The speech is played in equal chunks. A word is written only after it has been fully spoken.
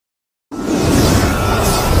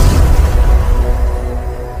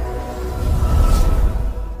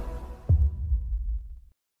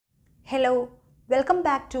Hello, welcome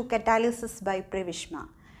back to Catalysis by Previshma.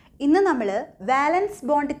 ഇന്ന് നമ്മൾ വാലൻസ്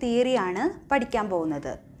bond തിയറിയാണ് പഠിക്കാൻ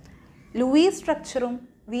പോകുന്നത്. ലൂയിസ് സ്ട്രക്ചറും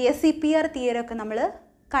VSEPR തിയറിയൊക്കെ നമ്മൾ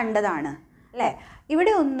കണ്ടതാണ് അല്ലേ?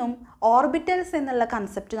 ഇവിടെ ഒന്നും ഓർബിറ്റൽസ് എന്നുള്ള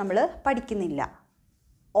കൺസെപ്റ്റ് നമ്മൾ പഠിക്കുന്നില്ല.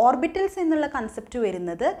 ഓർബിറ്റൽസ് എന്നുള്ള കൺസെപ്റ്റ്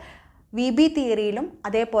വരുന്നത് VB തിയറിയിലും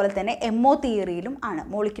അതേപോലെ തന്നെ MO തിയറിയിലും ആണ്,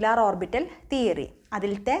 മോളിക്കുലാർ ഓർബിറ്റൽ തിയറി.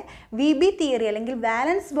 അതിലത്തെ VB തിയറി അല്ലെങ്കിൽ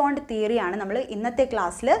വാലൻസ് ബോണ്ട് തിയറിയാണ് നമ്മൾ ഇന്നത്തെ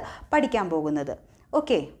ക്ലാസ്സിൽ പഠിക്കാൻ പോകുന്നത്.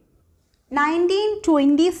 ഓക്കെ,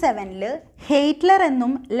 1927 ഹെയ്റ്റ്ലർ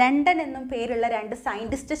എന്നും ലണ്ടൻ എന്നും പേരുള്ള രണ്ട്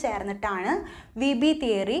സയൻറ്റിസ്റ്റ് ചേർന്നിട്ടാണ് VB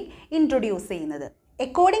തിയറി ഇൻട്രൊഡ്യൂസ് ചെയ്യുന്നത്.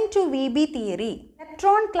 According to VB theory,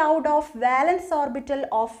 electron cloud of valence orbital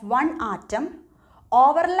of one atom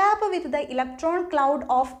overlap with the electron cloud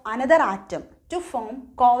of another atom to form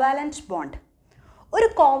covalent bond. ഒരു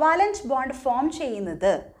കോവാലൻറ്റ് ബോണ്ട് ഫോം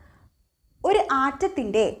ചെയ്യുന്നത് ഒരു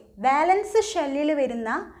ആറ്റത്തിൻ്റെ വാലൻസ് ഷെല്ലിൽ വരുന്ന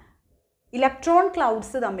electron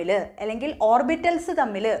clouds തമ്മിൽ അല്ലെങ്കിൽ orbitals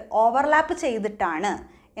തമ്മിൽ overlap ചെയ്തിട്ടാണ്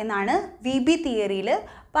എന്നാണ് VB തിയറിയിൽ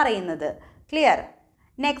പറയുന്നത്. ക്ലിയർ?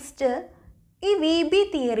 നെക്സ്റ്റ് ഈ VB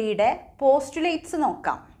തിയറിയുടെ പോസ്റ്റുലേറ്റ്സ്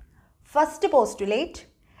നോക്കാം. First postulate: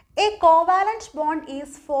 A covalent bond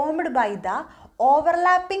is formed by the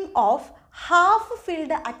overlapping of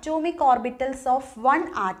half-filled atomic orbitals of one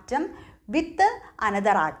atom with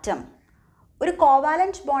another atom. ഒരു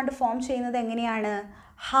കോവാലൻറ്റ് ബോണ്ട് ഫോം ചെയ്യുന്നത് എങ്ങനെയാണ്?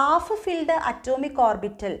 ഹാഫ് ഫിൽഡ് അറ്റോമിക്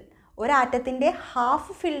ഓർബിറ്റൽ, ഒരു ആറ്റത്തിൻ്റെ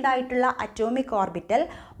half filled ആയിട്ടുള്ള atomic orbital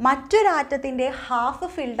മറ്റൊരാറ്റത്തിൻ്റെ half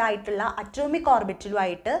filled ആയിട്ടുള്ള atomic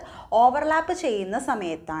ഓർബിറ്റലുമായിട്ട് overlap ചെയ്യുന്ന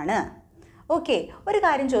സമയത്താണ്. Okay, ഒരു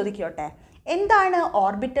കാര്യം ചോദിക്കോട്ടെ, എന്താണ്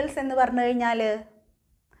ഓർബിറ്റൽസ് എന്ന് പറഞ്ഞു കഴിഞ്ഞാൽ?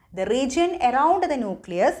 The region around the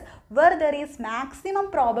nucleus where there is maximum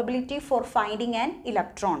probability for finding an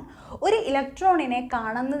electron. ഒരു ഇലക്ട്രോണിനെ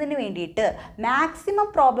കാണുന്നതിന് വേണ്ടിയിട്ട് മാക്സിമം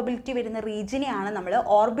പ്രോബബിലിറ്റി വരുന്ന റീജിയനെയാണ് നമ്മൾ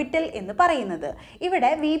ഓർബിറ്റൽ എന്ന് പറയുന്നത്.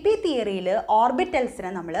 ഇവിടെ VB തിയറിയിൽ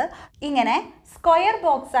ഓർബിറ്റൽസിനെ നമ്മൾ ഇങ്ങനെ സ്ക്വയർ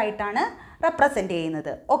ബോക്സ് ആയിട്ടാണ് റെപ്രസെൻ്റ്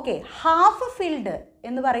ചെയ്യുന്നത്. ഓക്കെ, ഹാഫ് ഫിൽഡ്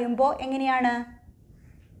എന്ന് പറയുമ്പോൾ എങ്ങനെയാണ്?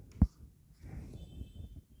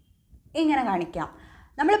 ഇങ്ങനെ കാണിക്കാം.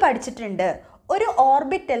 നമ്മൾ പഠിച്ചിട്ടുണ്ട് ഒരു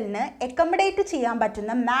ഓർബിറ്റലിന് അക്കോമഡേറ്റ് ചെയ്യാൻ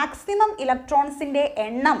പറ്റുന്ന മാക്സിമം ഇലക്ട്രോൺസിൻ്റെ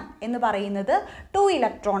എണ്ണം എന്ന് പറയുന്നത് 2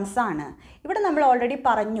 ഇലക്ട്രോൺസ് ആണ്. ഇവിടെ നമ്മൾ ഓൾറെഡി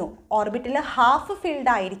പറഞ്ഞു ഓർബിറ്റൽ ഹാഫ്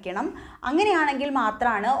ഫിൽഡ് ആയിരിക്കണം, അങ്ങനെയാണെങ്കിൽ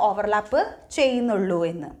മാത്രമാണ് ഓവർലാപ്പ് ചെയ്യുന്നുള്ളൂ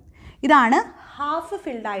എന്ന്. ഇതാണ് ഹാഫ്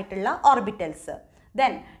ഫിൽഡ് ആയിട്ടുള്ള orbitals.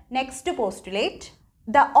 Then next postulate: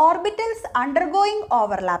 the orbitals undergoing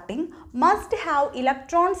overlapping must have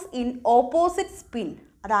electrons in opposite spin.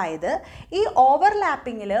 അതായത് ഈ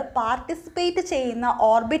ഓവർലാപ്പിങ്ങിൽ പാർട്ടിസിപ്പേറ്റ് ചെയ്യുന്ന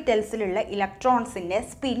ഓർബിറ്റൽസിലുള്ള ഇലക്ട്രോൺസിൻ്റെ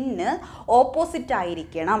സ്പിന്ന് ഓപ്പോസിറ്റ്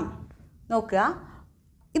ആയിരിക്കണം. നോക്കുക,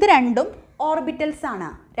 ഇത് രണ്ടും ഓർബിറ്റൽസ് ആണ്.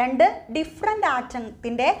 രണ്ട് ഡിഫറെൻ്റ്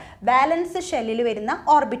ആറ്റത്തിൻ്റെ ബാലൻസ് ഷെല്ലിൽ വരുന്ന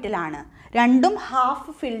ഓർബിറ്റലാണ്. രണ്ടും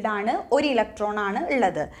ഹാഫ് ഫിൽഡാണ്, ഒരു ഇലക്ട്രോൺ ആണ്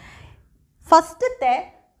ഉള്ളത്. ഫസ്റ്റത്തെ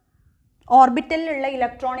ഓർബിറ്റലിലുള്ള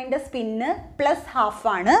ഇലക്ട്രോണിൻ്റെ സ്പിന്ന്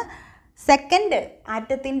 +½ സെക്കൻഡ്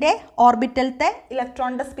ആറ്റത്തിൻ്റെ ഓർബിറ്റലത്തെ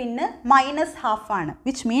ഇലക്ട്രോണിൻ്റെ സ്പിന്ന് -½ ആണ്.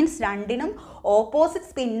 വിച്ച് മീൻസ് രണ്ടിനും ഓപ്പോസിറ്റ്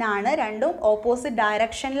സ്പിന്നാണ്, രണ്ടും ഓപ്പോസിറ്റ്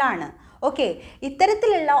ഡയറക്ഷനിലാണ്. ഓക്കെ,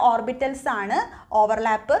 ഇത്തരത്തിലുള്ള ഓർബിറ്റൽസ് ആണ്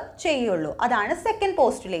ഓവർലാപ്പ് ചെയ്യുള്ളൂ. അതാണ് second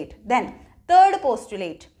postulate. Then third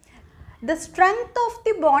postulate: the strength of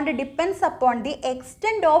the bond depends upon the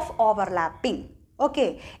extent of overlapping. Okay,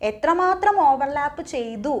 എത്രമാത്രം ഓവർലാപ്പ്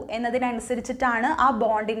ചെയ്തു എന്നതിനനുസരിച്ചിട്ടാണ് ആ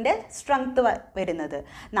ബോണ്ടിൻ്റെ സ്ട്രെങ്ത് വരുന്നത്.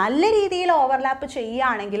 നല്ല രീതിയിൽ ഓവർലാപ്പ്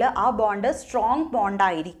ചെയ്യുകയാണെങ്കിൽ ആ ബോണ്ട് സ്ട്രോങ്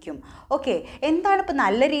ബോണ്ടായിരിക്കും. ഓക്കെ, എന്താണ് ഇപ്പോൾ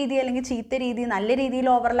നല്ല രീതി അല്ലെങ്കിൽ ചീത്ത രീതി? നല്ല രീതിയിൽ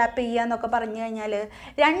ഓവർലാപ്പ് ചെയ്യുക എന്നൊക്കെ പറഞ്ഞു കഴിഞ്ഞാൽ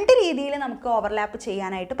രണ്ട് രീതിയിൽ നമുക്ക് ഓവർലാപ്പ്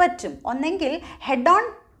ചെയ്യാനായിട്ട് പറ്റും. ഒന്നെങ്കിൽ ഹെഡ് ഓൺ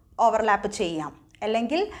ഓവർലാപ്പ് ചെയ്യാം,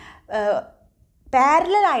 അല്ലെങ്കിൽ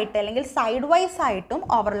പാരലലായിട്ട് അല്ലെങ്കിൽ സൈഡ് വൈസ് ആയിട്ടും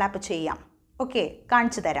ഓവർലാപ്പ് ചെയ്യാം. ഓക്കെ,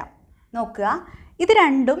 കാണിച്ചു തരാം. നോക്കുക, ഇത്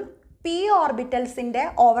രണ്ടും P ഓർബിറ്റൽസിൻ്റെ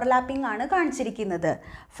ഓവർലാപ്പിംഗ് ആണ് കാണിച്ചിരിക്കുന്നത്.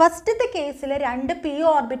 ഫസ്റ്റത്തെ കേസിൽ രണ്ട് P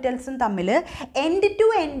ഓർബിറ്റൽസും തമ്മിൽ എൻഡ് ടു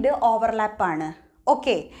എൻഡ് ഓവർലാപ്പാണ്.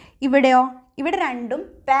 ഓക്കെ, ഇവിടെയോ? ഇവിടെ രണ്ടും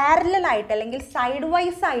പാരലലായിട്ട് അല്ലെങ്കിൽ സൈഡ്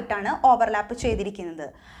വൈസ് ആയിട്ടാണ് ഓവർലാപ്പ് ചെയ്തിരിക്കുന്നത്.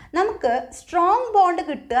 നമുക്ക് സ്ട്രോങ് ബോണ്ട്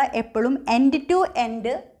കിട്ടുക എപ്പോഴും എൻഡ് ടു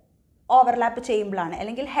എൻഡ് ഓവർലാപ്പ് ചെയ്യുമ്പോഴാണ്,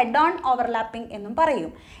 അല്ലെങ്കിൽ ഹെഡ് ഓൺ ഓവർലാപ്പിംഗ് എന്നും പറയും.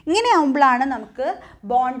 ഇങ്ങനെ ആകുമ്പോഴാണ് നമുക്ക്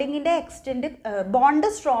ബോണ്ടിങ്ങിൻ്റെ എക്സ്റ്റെൻറ്റ്, ബോണ്ട്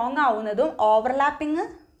സ്ട്രോങ് ആവുന്നതും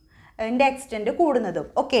ഓവർലാപ്പിങ്ങിൻ്റെ എക്സ്റ്റെൻറ്റ് കൂടുന്നതും.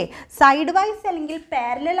 ഓക്കെ, സൈഡ് വൈസ് അല്ലെങ്കിൽ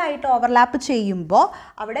പാരലലായിട്ട് ഓവർലാപ്പ് ചെയ്യുമ്പോൾ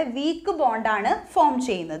അവിടെ വീക്ക് ബോണ്ടാണ് ഫോം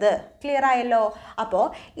ചെയ്യുന്നത്. ക്ലിയർ ആയല്ലോ? അപ്പോൾ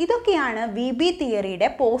ഇതൊക്കെയാണ് VB തിയറിയുടെ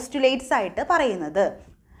പോസ്റ്റുലേറ്റ്സ് ആയിട്ട് പറയുന്നത്.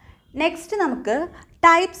 നെക്സ്റ്റ് നമുക്ക്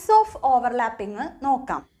ടൈപ്സ് ഓഫ് ഓവർലാപ്പിംഗ്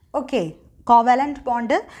നോക്കാം. ഓക്കെ, കോവാലന്റ്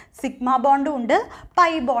ബോണ്ട്, സിഗ്മ ബോണ്ടും ഉണ്ട്,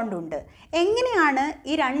 പൈ ബോണ്ടും ഉണ്ട്. എങ്ങനെയാണ്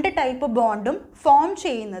ഈ രണ്ട് ടൈപ്പ് ബോണ്ടും ഫോം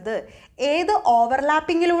ചെയ്യുന്നത്, ഏത്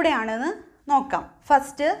ഓവർലാപ്പിങ്ങിലൂടെയാണെന്ന് നോക്കാം.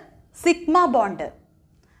 First sigma bond.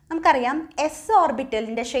 നമുക്കറിയാം എസ്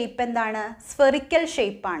ഓർബിറ്റലിൻ്റെ ഷേപ്പ് എന്താണ്? സ്ഫെറിക്കൽ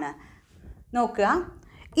ഷേപ്പാണ്. നോക്കുക,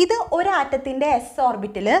 ഇത് ഒരു ആറ്റത്തിൻ്റെ എസ്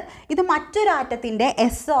ഓർബിറ്റൽ, ഇത് മറ്റൊരു ആറ്റത്തിൻ്റെ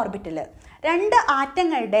എസ് ഓർബിറ്റൽ. രണ്ട്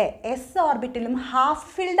ആറ്റങ്ങളുടെ S ഓർബിറ്റലും half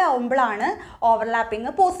filled ആവുമ്പോഴാണ്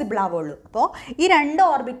overlapping possible ആവുള്ളൂ. അപ്പോൾ ഈ രണ്ട്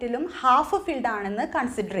ഓർബിറ്റലും ഹാഫ് ഫിൽഡ് ആണെന്ന്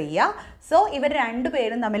കൺസിഡർ ചെയ്യുക. സോ ഇവർ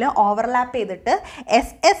രണ്ടുപേരും തമ്മിൽ ഓവർലാപ്പ് ചെയ്തിട്ട്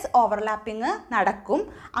എസ് ഓവർലാപ്പിംഗ് നടക്കും.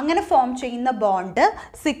 അങ്ങനെ ഫോം ചെയ്യുന്ന bond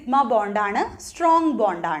sigma ബോണ്ടാണ്, strong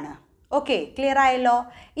ബോണ്ടാണ്. Okay, clear ആയല്ലോ.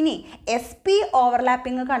 ഇനി എസ് പി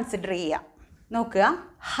ഓവർലാപ്പിംഗ് കൺസിഡർ ചെയ്യുക. നോക്കുക,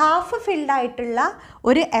 ഹാഫ് ഫിൽഡ് ആയിട്ടുള്ള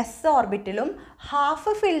ഒരു എസ് ഓർബിറ്റലും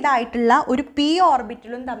ഹാഫ് ഫിൽഡ് ആയിട്ടുള്ള ഒരു പി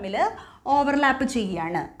ഓർബിറ്റലും തമ്മിൽ ഓവർലാപ്പ്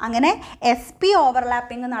ചെയ്യുകയാണ്. അങ്ങനെ എസ് പി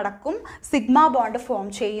ഓവർലാപ്പിംഗ് നടക്കും, സിഗ്മ ബോണ്ട് ഫോം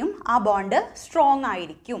ചെയ്യും, ആ ബോണ്ട് സ്ട്രോങ്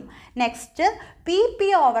ആയിരിക്കും. നെക്സ്റ്റ് പി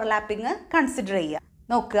ഓവർലാപ്പിംഗ് കൺസിഡർ ചെയ്യുക.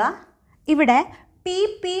 നോക്കുക, ഇവിടെ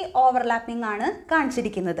പി ഓവർലാപ്പിംഗ് ആണ്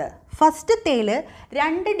കാണിച്ചിരിക്കുന്നത്. ഫസ്റ്റത്തേൽ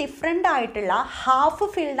രണ്ട് ഡിഫറെൻ്റ് ആയിട്ടുള്ള ഹാഫ്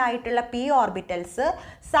ഫിൽഡ് ആയിട്ടുള്ള പി ഓർബിറ്റൽസ്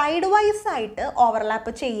സൈഡ് വൈസ് ആയിട്ട്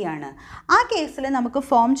ഓവർലാപ്പ് ചെയ്യുകയാണ്. ആ കേസിൽ നമുക്ക്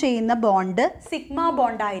ഫോം ചെയ്യുന്ന ബോണ്ട് സിഗ്മ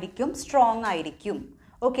ബോണ്ട് ആയിരിക്കും, സ്ട്രോങ് ആയിരിക്കും.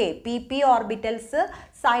 Okay, P orbitals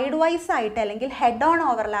side vice ആയിട്ട് അല്ലെങ്കിൽ ഹെഡ് ഓൺ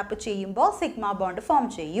ഓവർലാപ്പ് ചെയ്യുമ്പോൾ സിഗ്മ ബോണ്ട് ഫോം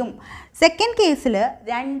ചെയ്യും. സെക്കൻഡ് കേസിൽ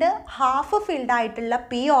രണ്ട് ഹാഫ് ഫിൽഡ് ആയിട്ടുള്ള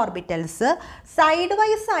പി ഓർബിറ്റൽസ് സൈഡ്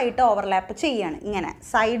വൈസ് ആയിട്ട് ഓവർലാപ്പ് ചെയ്യുകയാണ്. ഇങ്ങനെ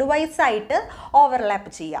സൈഡ് വൈസ് ആയിട്ട്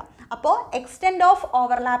ഓവർലാപ്പ് ചെയ്യുക. അപ്പോൾ എക്സ്റ്റെൻഡ് ഓഫ്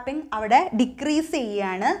ഓവർലാപ്പിംഗ് അവിടെ ഡിക്രീസ്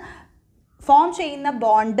ചെയ്യുകയാണ്. ഫോം ചെയ്യുന്ന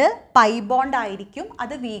ബോണ്ട് പൈ ബോണ്ട് ആയിരിക്കും,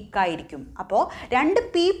 അത് വീക്കായിരിക്കും. അപ്പോൾ രണ്ട്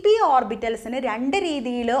പി ഓർബിറ്റൽസിന് രണ്ട്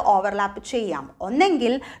രീതിയിൽ ഓവർലാപ്പ് ചെയ്യാം.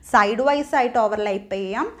 ഒന്നെങ്കിൽ സൈഡ് വൈസ് ആയിട്ട് ഓവർലാപ്പ്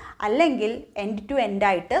ചെയ്യാം, അല്ലെങ്കിൽ എൻഡ് ടു എൻഡ്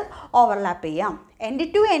ആയിട്ട് ഓവർലാപ്പ് ചെയ്യാം. എൻഡ്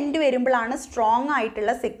ടു എൻഡ് വരുമ്പോഴാണ് സ്ട്രോങ്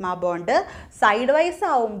ആയിട്ടുള്ള സിഗ്മ ബോണ്ട്, സൈഡ് വൈസ്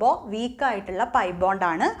ആവുമ്പോൾ വീക്കായിട്ടുള്ള പൈ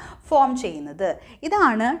ബോണ്ടാണ് ഫോം ചെയ്യുന്നത്.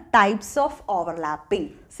 ഇതാണ് types of overlapping.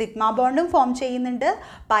 Sigma ബോണ്ടും form ചെയ്യുന്നുണ്ട്,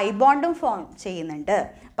 പൈ ബോണ്ടും ഫോം ചെയ്യുന്നുണ്ട്.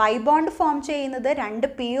 പൈ ബോണ്ട് ഫോം ചെയ്യുന്നത് രണ്ട്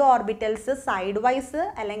പി ഓർബിറ്റൽസ് സൈഡ് വൈസ്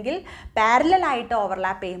അല്ലെങ്കിൽ പാരലൽ ആയിട്ട്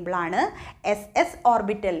ഓവർലാപ്പ് ചെയ്യുമ്പോഴാണ്. എസ്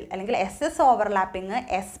ഓർബിറ്റൽ അല്ലെങ്കിൽ എസ് ഓവർലാപ്പിംഗ്,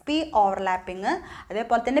 SP ഓവർലാപ്പിംഗ്,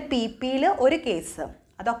 അതേപോലെ തന്നെ പിയിൽ ഒരു കേസ്,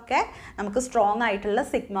 അതൊക്കെ നമുക്ക് സ്ട്രോങ് ആയിട്ടുള്ള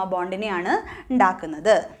സിഗ്മ ബോണ്ടിനെയാണ്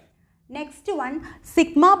ഉണ്ടാക്കുന്നത്. നെക്സ്റ്റ് വൺ,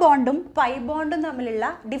 സിഗ്മ ബോണ്ടും പൈ ബോണ്ടും തമ്മിലുള്ള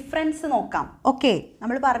ഡിഫറൻസ് നോക്കാം. ഓക്കെ,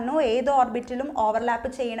 നമ്മൾ പറഞ്ഞു ഏത് ഓർബിറ്റലും ഓവർലാപ്പ്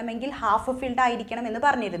ചെയ്യണമെങ്കിൽ ഹാഫ് ഫിൽഡ് ആയിരിക്കണം എന്ന്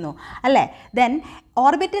പറഞ്ഞിരുന്നു അല്ലേ. ദെൻ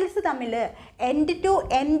ഓർബിറ്റൽസ് തമ്മിൽ end to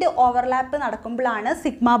end overlap നടക്കുമ്പോഴാണ്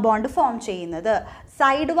sigma bond form ചെയ്യുന്നത്.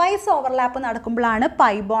 Side vice overlap നടക്കുമ്പോഴാണ്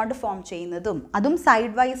pi bond form ചെയ്യുന്നതും. അതും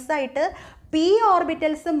സൈഡ് വൈസ് ആയിട്ട് പി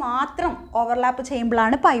ഓർബിറ്റൽസ് മാത്രം ഓവർലാപ്പ്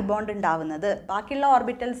ചെയ്യുമ്പോഴാണ് പൈ ബോണ്ട് ഉണ്ടാവുന്നത്. ബാക്കിയുള്ള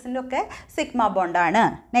ഓർബിറ്റൽസിൻ്റെ ഒക്കെ സിഗ്മ ബോണ്ടാണ്.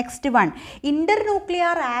 നെക്സ്റ്റ് വൺ,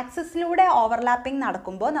 ഇൻ്റർന്യൂക്ലിയർ ആക്സിസിലൂടെ ഓവർലാപ്പിംഗ്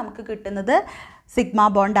നടക്കുമ്പോൾ നമുക്ക് കിട്ടുന്നത് സിഗ്മ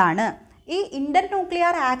ബോണ്ടാണ്. ഈ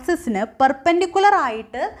ഇൻ്റർന്യൂക്ലിയർ ആക്സിസിന് പെർപെൻഡിക്കുലർ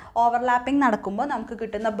ആയിട്ട് ഓവർലാപ്പിംഗ് നടക്കുമ്പോൾ നമുക്ക്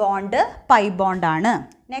കിട്ടുന്ന bond pi ബോണ്ടാണ്.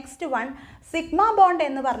 Next one, sigma bond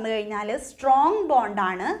എന്ന് പറഞ്ഞു കഴിഞ്ഞാൽ സ്ട്രോങ്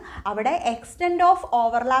ബോണ്ടാണ്. അവിടെ എക്സ്റ്റെൻഡ് ഓഫ്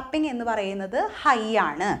ഓവർലാപ്പിംഗ് എന്ന് പറയുന്നത് ഹൈ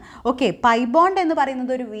ആണ്. ഓക്കെ, പൈ ബോണ്ട് എന്ന്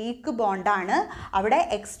പറയുന്നത് ഒരു വീക്ക് ബോണ്ടാണ്. അവിടെ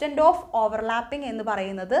എക്സ്റ്റെൻഡ് ഓഫ് ഓവർലാപ്പിംഗ് എന്ന്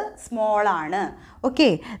പറയുന്നത് സ്മോൾ ആണ്. ഓക്കെ,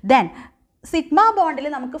 ദെൻ സിഗ്മ ബോണ്ടിൽ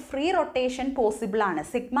നമുക്ക് ഫ്രീ റൊട്ടേഷൻ പോസിബിൾ ആണ്.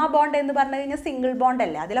 സിഗ്മ ബോണ്ട് എന്ന് പറഞ്ഞു കഴിഞ്ഞാൽ സിംഗിൾ ബോണ്ട്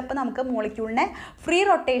അല്ലേ, അതിലപ്പോൾ നമുക്ക് മോളിക്യൂളിനെ ഫ്രീ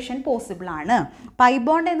റൊട്ടേഷൻ പോസിബിൾ ആണ്. പൈ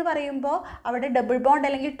ബോണ്ട് എന്ന് പറയുമ്പോൾ അവിടെ ഡബിൾ ബോണ്ട്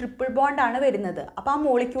അല്ലെങ്കിൽ ട്രിപ്പിൾ ബോണ്ട് ആണ് വരുന്നത്. അപ്പോൾ ആ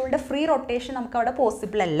മോളിക്യൂളിൻ്റെ ഫ്രീ റൊട്ടേഷൻ നമുക്ക് അവിടെ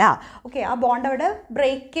പോസിബിൾ അല്ല. ഓക്കെ, ആ ബോണ്ട് അവിടെ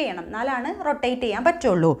ബ്രേക്ക് ചെയ്യണം, എന്നാലാണ് റൊട്ടേറ്റ് ചെയ്യാൻ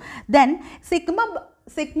പറ്റുള്ളൂ. ദെൻ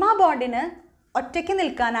സിഗ്മ ബോണ്ടിന് ഒറ്റയ്ക്ക്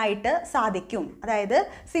നിൽക്കാനായിട്ട് സാധിക്കും, അതായത്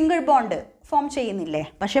സിംഗിൾ ബോണ്ട് ഫോം ചെയ്യുന്നില്ലേ.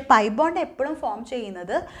 പക്ഷേ പൈ ബോണ്ട് എപ്പോഴും ഫോം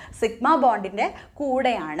ചെയ്യുന്നത് സിഗ്മ ബോണ്ടിൻ്റെ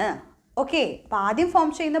കൂടെയാണ്. ഓക്കെ, അപ്പോൾ ആദ്യം ഫോം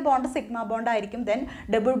ചെയ്യുന്ന ബോണ്ട് സിഗ്മ ബോണ്ട് ആയിരിക്കും. ദെൻ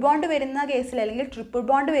ഡബിൾ ബോണ്ട് വരുന്ന കേസിൽ അല്ലെങ്കിൽ ട്രിപ്പിൾ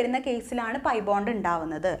ബോണ്ട് വരുന്ന കേസിലാണ് പൈ ബോണ്ട്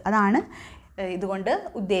ഉണ്ടാവുന്നത്. അതാണ് ഇതുകൊണ്ട്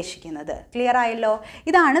ഉദ്ദേശിക്കുന്നത്. ക്ലിയർ ആയല്ലോ.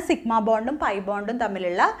 ഇതാണ് സിഗ്മ ബോണ്ടും പൈ ബോണ്ടും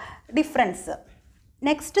തമ്മിലുള്ള ഡിഫറൻസ്.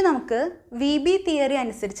 നെക്സ്റ്റ് നമുക്ക് VB തിയറി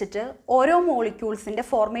അനുസരിച്ചിട്ട് ഓരോ മോളിക്യൂൾസിൻ്റെ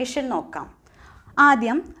ഫോർമേഷൻ നോക്കാം.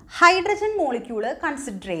 ആദ്യം ഹൈഡ്രജൻ മോളിക്യൂള്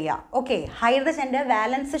കൺസിഡർ ചെയ്യുക. ഓക്കെ, ഹൈഡ്രജൻ്റെ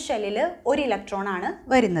വാലൻസ് ഷെല്ലിൽ ഒരു ഇലക്ട്രോൺ ആണ്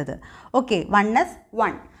വരുന്നത്. ഓക്കെ,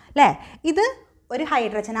 1s1 അല്ലേ. ഇത് ഒരു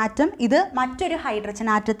ഹൈഡ്രജൻ ആറ്റം, ഇത് മറ്റൊരു ഹൈഡ്രജൻ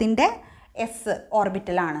ആറ്റത്തിൻ്റെ എസ്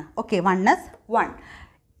ഓർബിറ്റലാണ്. Okay, 1s1.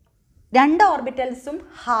 രണ്ട് ഓർബിറ്റൽസും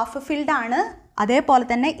ഹാഫ് ഫിൽഡ് ആണ്. അതേപോലെ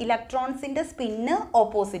തന്നെ ഇലക്ട്രോൺസിൻ്റെ സ്പിന്ന്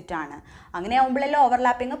ഓപ്പോസിറ്റ് ആണ്. അങ്ങനെ ആകുമ്പോഴല്ലേ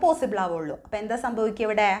ഓവർലാപ്പിംഗ് പോസിബിൾ ആവുള്ളൂ. അപ്പോൾ എന്താ സംഭവിക്കുക,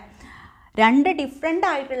 ഇവിടെ രണ്ട് ഡിഫറെൻ്റ്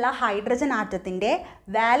ആയിട്ടുള്ള ഹൈഡ്രജൻ ആറ്റത്തിൻ്റെ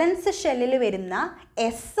വാലൻസ് ഷെല്ലിൽ വരുന്ന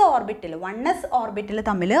എസ് ഓർബിറ്റൽ 1s ഓർബിറ്റൽ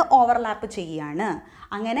തമ്മിൽ ഓവർലാപ്പ് ചെയ്യുകയാണ്.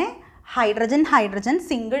 അങ്ങനെ hydrogen hydrogen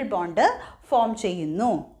single bond form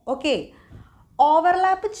ചെയ്യുന്നു. ഓക്കെ,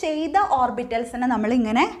 ഓവർലാപ്പ് ചെയ്ത ഓർബിറ്റൽസിനെ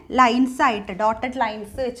നമ്മളിങ്ങനെ ലൈൻസ് ആയിട്ട് ഡോട്ടഡ്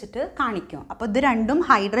ലൈൻസ് വെച്ചിട്ട് കാണിക്കും. അപ്പോൾ ഇത് രണ്ടും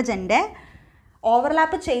ഹൈഡ്രജൻ്റെ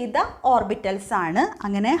ഓവർലാപ്പ് ചെയ്ത ഓർബിറ്റൽസ് ആണ്.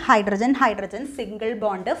 അങ്ങനെ hydrogen hydrogen single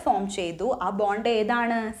bond form ചെയ്തു. ആ ബോണ്ട്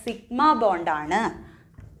ഏതാണ്? Sigma ബോണ്ടാണ്.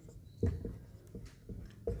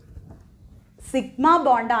 Sigma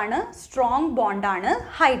ബോണ്ടാണ്, strong ബോണ്ടാണ്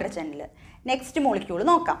ഹൈഡ്രജനിൽ. Next molecule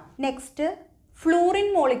നോക്കാം. നെക്സ്റ്റ് ഫ്ലൂറിൻ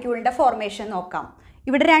മോളിക്യൂളിൻ്റെ ഫോർമേഷൻ നോക്കാം.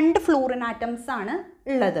 ഇവിടെ രണ്ട് ഫ്ലൂറിൻ ആറ്റംസ് ആണ്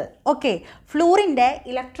ഉള്ളത്. Okay, ഫ്ലൂറിൻ്റെ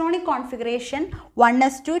electronic configuration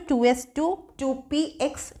 1s2 2s2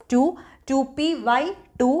 2px2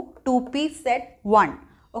 2py2 2pz1.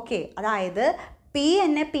 Okay, അതായത് P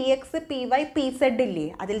N px py pz ഇല്ലേ,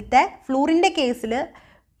 അതിലത്തെ ഫ്ലൂറിൻ്റെ കേസിൽ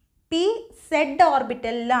പി സെഡ്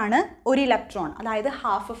ഓർബിറ്റലിലാണ് ഒരു ഇലക്ട്രോൺ, അതായത്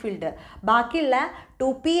ഹാഫ് ഫിൽഡ്. ബാക്കിയുള്ള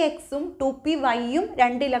 2pxും 2pyയും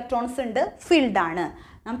രണ്ട് ഇലക്ട്രോൺസ് ഉണ്ട്, ഫിൽഡാണ്.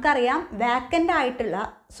 നമുക്കറിയാം വാക്കൻ്റ് ആയിട്ടുള്ള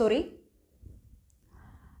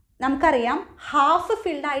നമുക്കറിയാം ഹാഫ്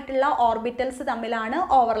ഫിൽഡ് ആയിട്ടുള്ള ഓർബിറ്റൽസ് തമ്മിലാണ്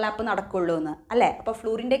ഓവർലാപ്പ് നടക്കുള്ളൂ എന്ന് അല്ലേ. അപ്പോൾ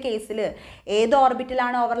ഫ്ലൂറിൻ്റെ കേസിൽ ഏത്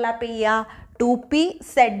ഓർബിറ്റലാണ് ഓവർലാപ്പ് ചെയ്യുക?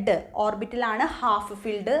 2pz ഓർബിറ്റലാണ് ഹാഫ്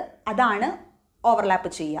ഫിൽഡ്, അതാണ് ഓവർലാപ്പ്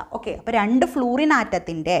ചെയ്യുക. ഓക്കെ, അപ്പോൾ രണ്ട് ഫ്ലൂറിൻ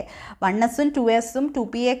ആറ്റത്തിൻ്റെ 1sഉം 2sഉം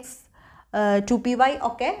 2px 2py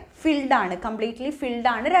ഒക്കെ ഫിൽഡാണ്, കംപ്ലീറ്റ്ലി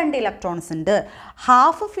ഫിൽഡാണ്, രണ്ട് ഇലക്ട്രോൺസ് ഉണ്ട്.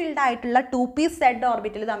 ഹാഫ് ഫിൽഡ് ആയിട്ടുള്ള 2pz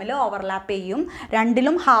ഓർബിറ്റൽ തമ്മിൽ ഓവർലാപ്പ് ചെയ്യും.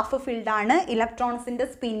 രണ്ടിലും ഹാഫ് ഫിൽഡാണ്, ഇലക്ട്രോൺസിൻ്റെ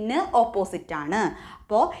സ്പിന്ന് ഓപ്പോസിറ്റ് ആണ്.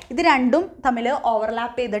 അപ്പോൾ ഇത് രണ്ടും തമ്മിൽ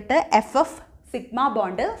ഓവർലാപ്പ് ചെയ്തിട്ട് FF സിഗ്മ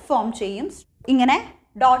ബോണ്ട് ഫോം ചെയ്യും. ഇങ്ങനെ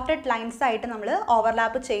ഡോട്ടഡ് ലൈൻസ് ആയിട്ട് നമ്മൾ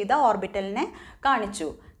ഓവർലാപ്പ് ചെയ്ത ഓർബിറ്റലിനെ കാണിച്ചു.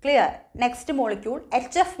 Clear? Next molecule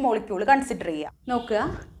HF molecule consider ചെയ്യുക. നോക്കുക,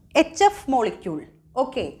 HF മോളിക്യൂൾ.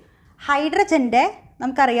 ഓക്കെ, ഹൈഡ്രജൻ്റെ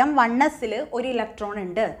നമുക്കറിയാം 1sൽ ഒരു ഇലക്ട്രോൺ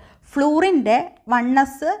ഉണ്ട്. ഫ്ലൂറിൻ്റെ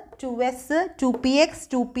 1s 2s 2px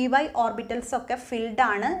 2py orbitals ഒക്കെ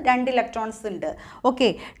ഫിൽഡാണ്, രണ്ട് ഇലക്ട്രോൺസ് ഉണ്ട്. ഓക്കെ,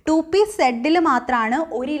 2pzൽ മാത്രമാണ്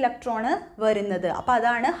ഒരു ഇലക്ട്രോണ് വരുന്നത്, അപ്പോൾ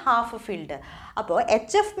അതാണ് ഹാഫ് ഫിൽഡ്. അപ്പോൾ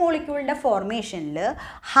HF മോളിക്യൂളിൻ്റെ ഫോർമേഷനിൽ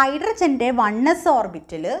ഹൈഡ്രജൻ്റെ 1s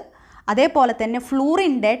ഓർബിറ്റൽ അതേപോലെ തന്നെ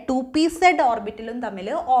ഫ്ലൂറിൻ്റെ 2pz ഓർബിറ്റലും തമ്മിൽ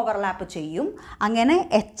ഓവർലാപ്പ് ചെയ്യും. അങ്ങനെ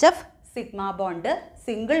HF sigma bond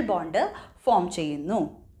single bond form ചെയ്യുന്നു.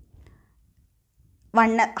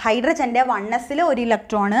 ഹൈഡ്രജൻ്റെ 1sൽ ഒരു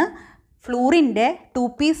ഇലക്ട്രോണ്, ഫ്ലൂറിൻ്റെ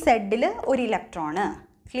 2pzൽ ഒരു electron.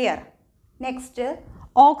 Clear? Next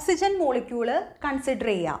oxygen molecule consider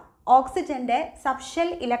ചെയ്യുക. ഓക്സിജൻ്റെ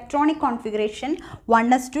subshell electronic configuration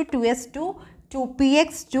 1s2 2s2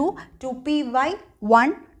 2px2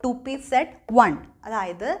 2py1 2pz1.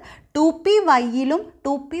 അതായത് 2pyയിലും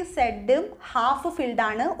 2pzും ഹാഫ്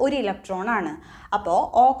ഫിൽഡാണ്, ഒരു ഇലക്ട്രോൺ ആണ്. അപ്പോൾ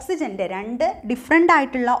ഓക്സിജൻ്റെ രണ്ട് ഡിഫറെൻ്റ്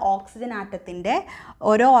ആയിട്ടുള്ള ഓക്സിജൻ ആറ്റത്തിൻ്റെ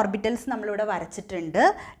ഓരോ ഓർബിറ്റൽസ് നമ്മളിവിടെ വരച്ചിട്ടുണ്ട്.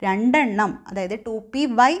 രണ്ടെണ്ണം, അതായത്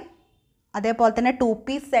 2py അതേപോലെ തന്നെ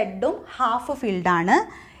 2pzും ഹാഫ് ഫിൽഡാണ്.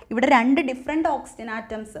 ഇവിടെ രണ്ട് different oxygen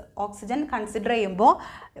atoms, oxygen consider ചെയ്യുമ്പോൾ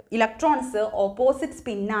ഇലക്ട്രോൺസ് ഓപ്പോസിറ്റ്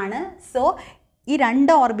സ്പിന്നാണ്. സോ ഈ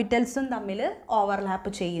രണ്ട് ഓർബിറ്റൽസും തമ്മിൽ ഓവർലാപ്പ്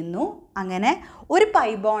ചെയ്യുന്നു. അങ്ങനെ ഒരു പൈ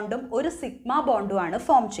ബോണ്ടും ഒരു സിഗ്മ ബോണ്ടുമാണ്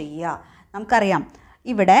ഫോം ചെയ്യുക. നമുക്കറിയാം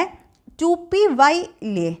ഇവിടെ 2py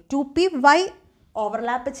ഇല്ലേ, 2py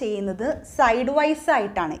ഓവർലാപ്പ് ചെയ്യുന്നത് സൈഡ് വൈസ്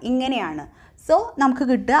ആയിട്ടാണ്, ഇങ്ങനെയാണ്. സോ നമുക്ക്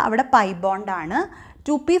കിട്ടുക അവിടെ പൈ ബോണ്ടാണ്.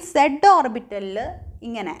 2pz ഓർബിറ്റലിൽ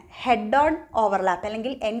ഇങ്ങനെ ഹെഡ് ഓൺ ഓവർലാപ്പ്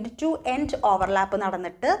അല്ലെങ്കിൽ എൻഡ് ടു എൻഡ് ഓവർലാപ്പ്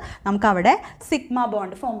നടന്നിട്ട് നമുക്കവിടെ സിഗ്മ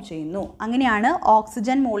ബോണ്ട് ഫോം ചെയ്യുന്നു. അങ്ങനെയാണ്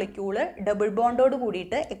ഓക്സിജൻ മോളിക്യൂള് ഡബിൾ ബോണ്ടോട്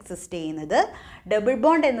കൂടിയിട്ട് എക്സിസ്റ്റ് ചെയ്യുന്നത്. ഡബിൾ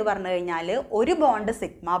ബോണ്ട് എന്ന് പറഞ്ഞു കഴിഞ്ഞാൽ ഒരു ബോണ്ട്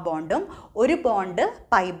സിഗ്മ ബോണ്ടും ഒരു ബോണ്ട്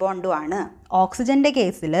പൈ ബോണ്ടും ആണ്. ഓക്സിജൻ്റെ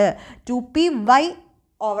കേസിൽ 2py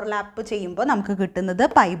ഓവർലാപ്പ് ചെയ്യുമ്പോൾ നമുക്ക് കിട്ടുന്നത്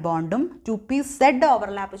പൈ ബോണ്ടും 2pz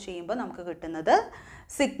ഓവർലാപ്പ് ചെയ്യുമ്പോൾ നമുക്ക് കിട്ടുന്നത്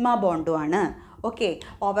സിഗ്മ ബോണ്ടും ആണ്. ഓക്കെ,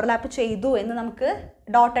 ഓവർലാപ്പ് ചെയ്തു എന്ന് നമുക്ക്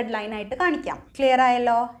ഡോട്ടഡ് ലൈൻ ആയിട്ട് കാണിക്കാം. ക്ലിയർ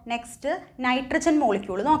ആയല്ലോ? നെക്സ്റ്റ് നൈട്രജൻ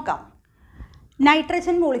മോളിക്യൂൾ നോക്കാം.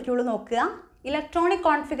 നൈട്രജൻ മോളിക്യൂൾ നോക്കുക. Electronic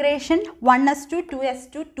configuration 1s2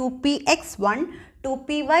 2s2 2px1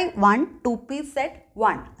 2py1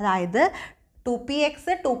 2pz1. അതായത് 2px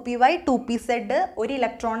 2py 2pz ഒരു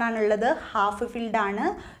ഇലക്ട്രോൺ ആണുള്ളത്, ഹാഫ് ഫിൽഡാണ്.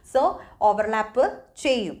 സോ ഓവർലാപ്പ്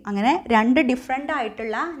ചെയ്യും. അങ്ങനെ രണ്ട് ഡിഫറെൻ്റ്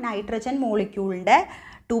ആയിട്ടുള്ള nitrogen മോളിക്യൂളിൻ്റെ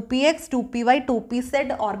 2px 2py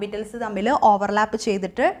 2pz orbitals തമ്മിൽ ഓവർലാപ്പ്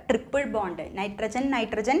ചെയ്തിട്ട് triple bond nitrogen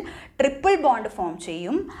nitrogen triple bond form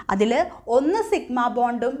ചെയ്യും. അതിൽ 1 സിഗ്മ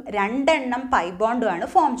ബോണ്ടും 2 എണ്ണം പൈ ബോണ്ടുമാണ്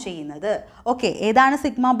ഫോം ചെയ്യുന്നത്. ഓക്കെ, ഏതാണ്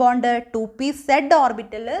sigma bond? 2pz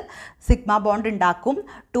orbital sigma bond ഉണ്ടാക്കും.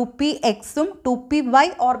 2pxും 2py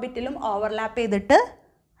ഓർബിറ്റലും ഓവർലാപ്പ് ചെയ്തിട്ട്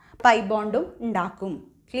പൈ ബോണ്ടും ഉണ്ടാക്കും.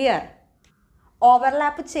 ക്ലിയർ?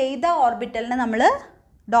 ഓവർലാപ്പ് ചെയ്ത ഓർബിറ്റലിനെ നമ്മൾ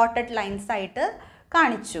ഡോട്ടഡ് ലൈൻസ് ആയിട്ട്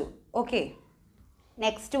കാണിച്ചു. Okay,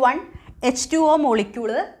 next one H2O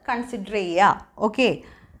molecule consider ചെയ്യുക. ഓക്കെ,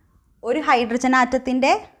 ഒരു ഹൈഡ്രജൻ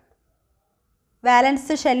ആറ്റത്തിൻ്റെ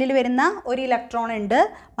വാലൻസ് ഷെല്ലിൽ വരുന്ന ഒരു ഇലക്ട്രോൺ ഉണ്ട്,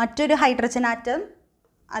 മറ്റൊരു ഹൈഡ്രജൻ ആറ്റം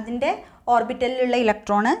അതിൻ്റെ ഓർബിറ്റലിലുള്ള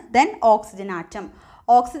electron, then oxygen atom.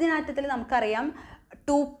 Oxygen ആറ്റത്തിൽ നമുക്കറിയാം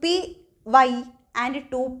 2py and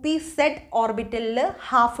 2pz ഓർബിറ്റലിൽ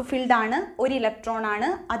half filled ആണ്, ഒരു ഇലക്ട്രോൺ ആണ്,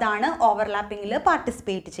 അതാണ് ഓവർലാപ്പിങ്ങിൽ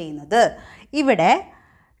പാർട്ടിസിപ്പേറ്റ് ചെയ്യുന്നത്. ഇവിടെ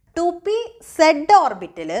 2pz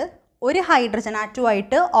ഓർബിറ്റൽ ഒരു ഹൈഡ്രജൻ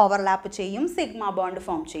ആറ്റവുമായിട്ട് ഓവർലാപ്പ് ചെയ്യും, സിഗ്മ ബോണ്ട്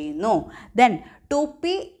ഫോം ചെയ്യുന്നു. ദെൻ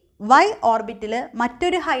 2py ഓർബിറ്റൽ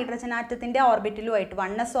മറ്റൊരു ഹൈഡ്രജൻ ആറ്റത്തിൻ്റെ ഓർബിറ്റലുമായിട്ട്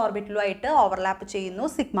 1s ഓർബിറ്റലുമായിട്ട് ഓവർലാപ്പ് ചെയ്യുന്നു,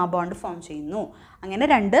 സിഗ്മ ബോണ്ട് ഫോം ചെയ്യുന്നു. അങ്ങനെ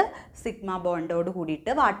 2 സിഗ്മ ബോണ്ടോട്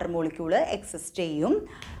കൂടിയിട്ട് വാട്ടർ മോളിക്യൂള് എക്സിസ്റ്റ് ചെയ്യും.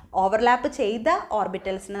 ഓവർലാപ്പ് ചെയ്ത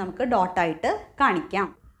ഓർബിറ്റൽസിനെ നമുക്ക് ഡോട്ടായിട്ട് കാണിക്കാം.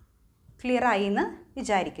 ക്ലിയർ ആയി എന്ന്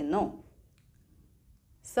വിചാരിക്കുന്നു.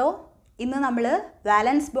 സോ ഇന്ന് നമ്മൾ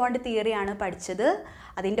വാലൻസ് ബോണ്ട് തിയറിയാണ് പഠിച്ചത്.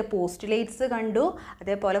 അതിൻ്റെ പോസ്റ്റുലേറ്റ്സ് കണ്ടു,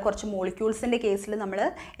 അതേപോലെ കുറച്ച് മോളിക്യൂൾസിൻ്റെ കേസിൽ നമ്മൾ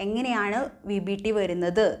എങ്ങനെയാണ് VBT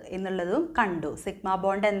വരുന്നത് എന്നുള്ളതും കണ്ടു. സിഗ്മ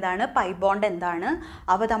ബോണ്ട് എന്താണ്, പൈ ബോണ്ട് എന്താണ്,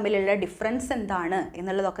 അവ തമ്മിലുള്ള ഡിഫറൻസ് എന്താണ്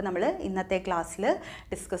എന്നുള്ളതൊക്കെ നമ്മൾ ഇന്നത്തെ ക്ലാസ്സിൽ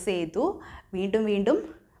ഡിസ്കസ് ചെയ്തു. വീണ്ടും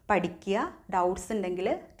പഠിക്കുക, ഡൗട്ട്സ് ഉണ്ടെങ്കിൽ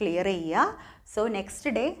ക്ലിയർ ചെയ്യുക. സോ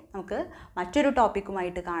നെക്സ്റ്റ് ഡേ നമുക്ക് മറ്റൊരു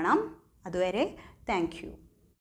ടോപ്പിക്കുമായിട്ട് കാണാം. അതുവരെ താങ്ക് യു.